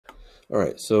All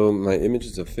right, so my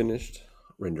images have finished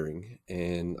rendering,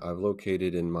 and I've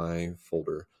located in my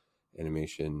folder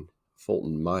animation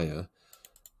Fulton Maya,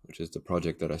 which is the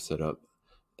project that I set up.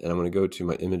 And I'm going to go to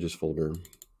my images folder,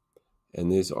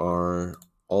 and these are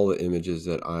all the images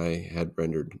that I had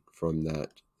rendered from that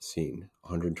scene,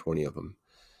 120 of them.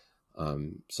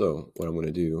 So what I'm going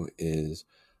to do is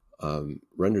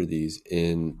render these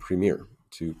in Premiere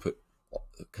to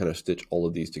kind of stitch all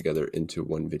of these together into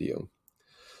one video.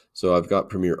 So I've got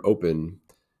Premiere open,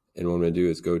 and what I'm going to do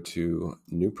is go to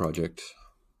New Project,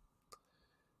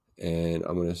 and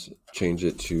I'm going to change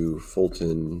it to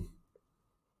Fulton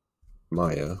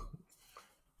Maya,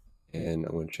 and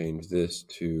I'm going to change this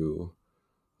to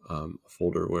a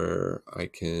folder where I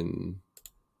can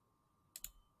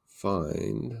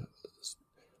find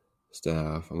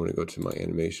staff. I'm going to go to my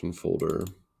animation folder,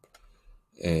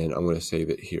 and I'm going to save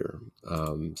it here,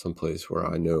 someplace where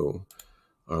I know.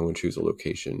 I'm going to choose a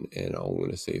location, and I'm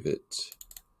going to save it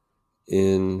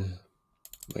in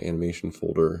my animation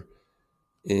folder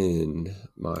in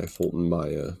my Fulton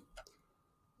Maya,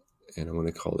 and I'm going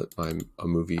to call it a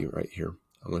movie right here.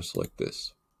 I'm going to select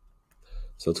this.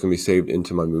 So it's going to be saved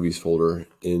into my movies folder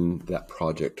in that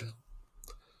project.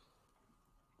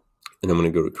 And I'm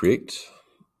going to go to create,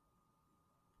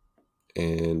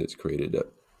 and it's created a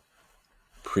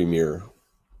Premiere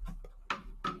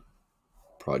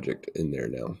project in there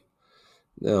now.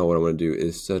 Now what I'm going to do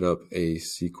is set up a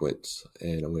sequence,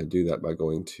 and I'm going to do that by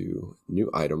going to New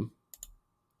Item,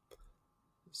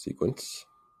 Sequence,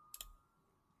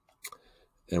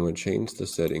 and I'm going to change the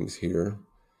settings here.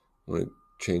 I'm going to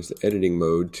change the editing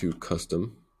mode to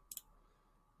custom.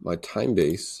 My time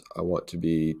base, I want to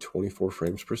be 24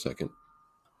 frames per second.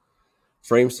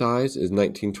 Frame size is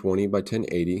 1920 by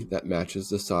 1080. That matches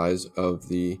the size of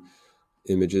the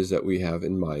images that we have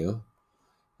in Maya.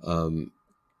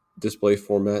 Display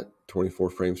format,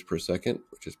 24 frames per second,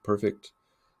 which is perfect.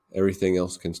 Everything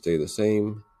else can stay the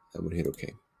same. I'm going to hit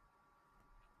OK.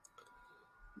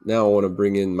 Now I want to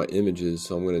bring in my images,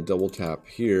 so I'm going to double tap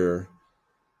here,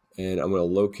 and I'm going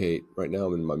to locate. Right now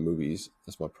I'm in my movies.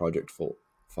 That's my project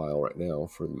file right now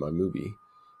for my movie.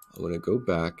 I'm going to go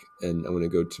back, and I'm going to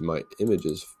go to my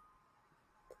images,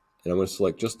 and I'm going to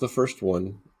select just the first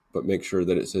one, but make sure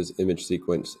that it says image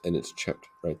sequence and it's checked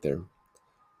right there.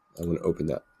 I'm going to open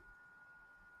that.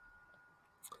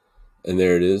 And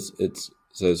there it is. It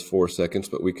says 4 seconds,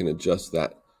 but we can adjust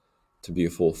that to be a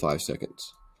full 5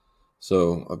 seconds.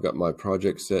 So I've got my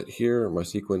project set here. My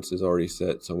sequence is already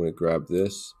set, so I'm going to grab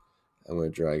this. I'm going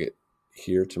to drag it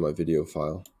here to my video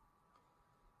file.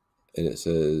 And it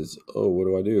says, oh, what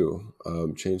do I do?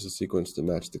 Change the sequence to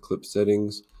match the clip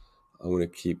settings. I'm going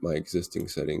to keep my existing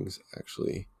settings,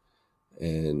 actually.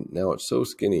 And now it's so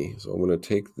skinny, so I'm going to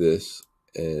take this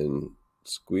and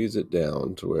squeeze it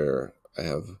down to where I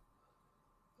have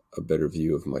a better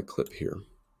view of my clip here.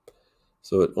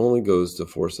 So it only goes to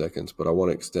 4 seconds, but I want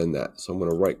to extend that. So I'm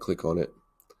going to right click on it.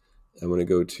 I'm going to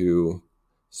go to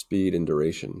speed and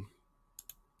duration.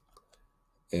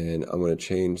 And I'm going to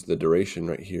change the duration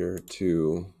right here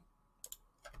to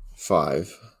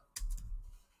 5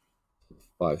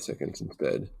 seconds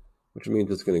instead, which means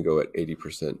it's going to go at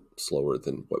 80% slower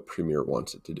than what Premiere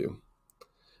wants it to do.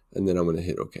 And then I'm going to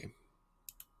hit OK.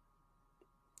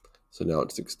 So now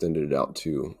it's extended it out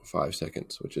to 5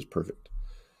 seconds, which is perfect.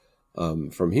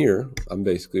 From here, I'm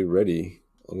basically ready.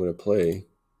 I'm going to play.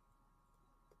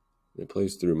 It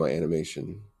plays through my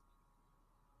animation.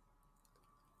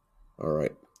 All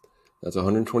right. That's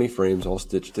 120 frames all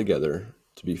stitched together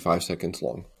to be 5 seconds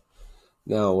long.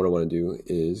 Now what I want to do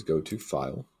is go to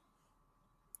File.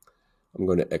 I'm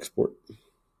going to export.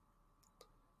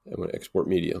 I'm going to export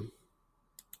media.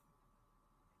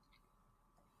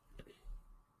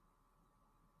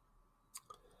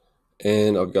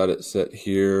 And I've got it set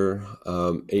here.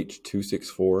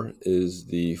 H.264 is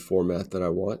the format that I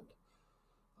want.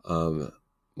 I'm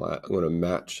going to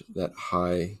match that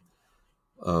high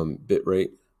bit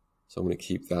rate. So I'm going to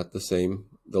keep that the same.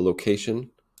 The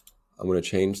location, I'm going to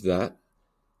change that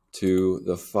to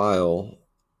the file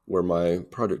where my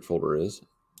project folder is,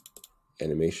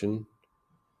 animation.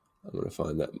 I'm going to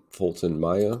find that Fulton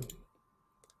Maya,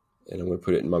 and I'm going to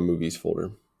put it in my movies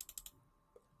folder.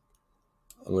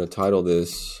 I'm going to title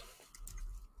this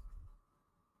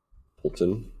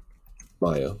Fulton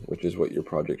Maya, which is what your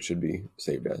project should be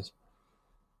saved as.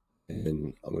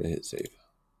 And I'm going to hit save.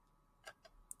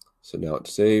 So now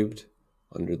it's saved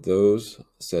under those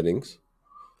settings.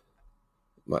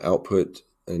 My output,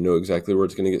 I know exactly where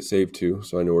it's going to get saved to,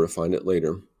 so I know where to find it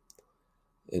later.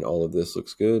 And all of this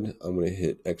looks good. I'm going to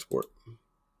hit export.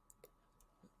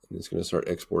 And it's going to start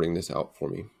exporting this out for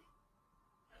me.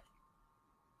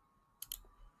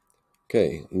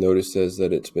 Okay, notice says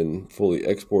that it's been fully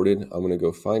exported. I'm going to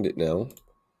go find it now.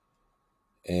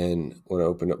 And when I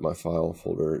opened up my file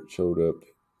folder, it showed up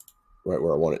right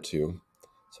where I want it to.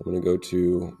 So I'm going to go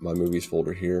to my movies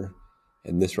folder here.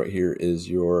 And this right here is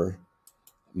your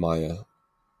Maya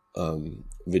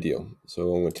video.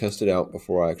 So I'm going to test it out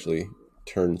before I actually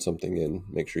turn something in.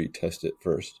 Make sure you test it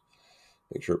first.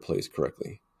 Make sure it plays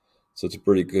correctly. So it's a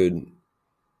pretty good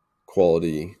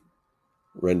quality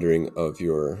rendering of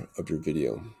your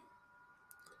video.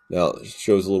 Now it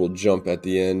shows a little jump at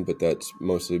the end, but that's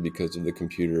mostly because of the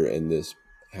computer and this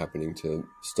happening to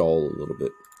stall a little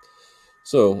bit.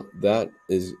 So that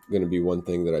is going to be one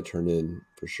thing that I turn in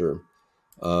for sure.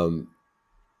 The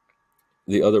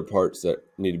other parts that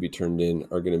need to be turned in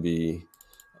are going to be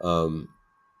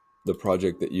the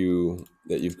project that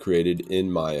you've created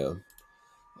in Maya.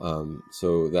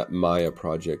 So that Maya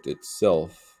project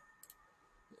itself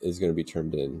is going to be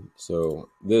turned in. So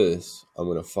this I'm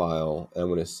going to file and I'm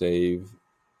going to save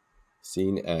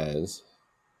scene as.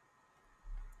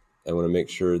 I want to make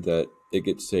sure that it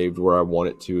gets saved where I want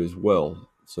it to as well.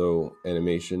 So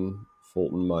animation,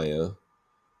 Fulton Maya,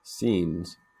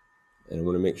 scenes, and I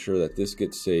want to make sure that this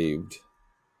gets saved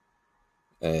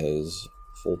as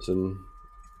Fulton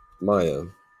Maya.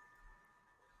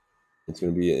 It's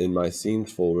going to be in my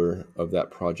scenes folder of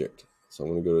that project. So I'm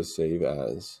going to go to save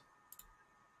as.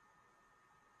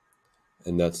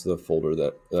 And that's the folder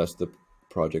that's the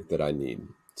project that I need.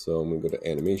 So I'm going to go to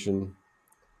animation,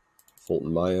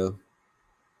 Fulton Maya.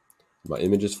 My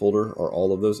images folder are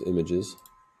all of those images.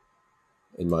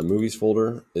 In my movies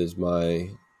folder is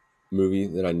my movie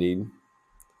that I need.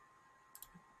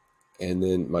 And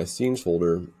then my scenes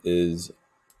folder is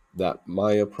that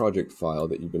Maya project file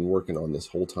that you've been working on this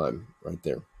whole time right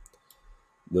there.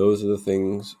 Those are the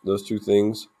things, those two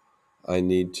things I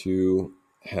need to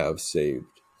have saved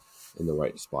in the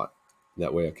right spot.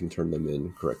 That way I can turn them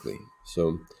in correctly.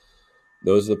 So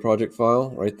those are the project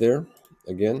file right there.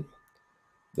 Again,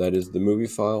 that is the movie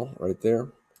file right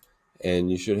there.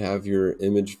 And you should have your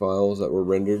image files that were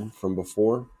rendered from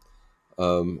before,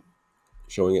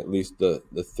 showing at least the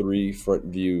 3 front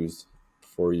views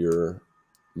for your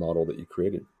model that you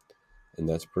created. And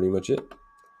that's pretty much it.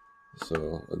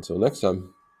 So until next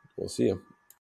time, we'll see you.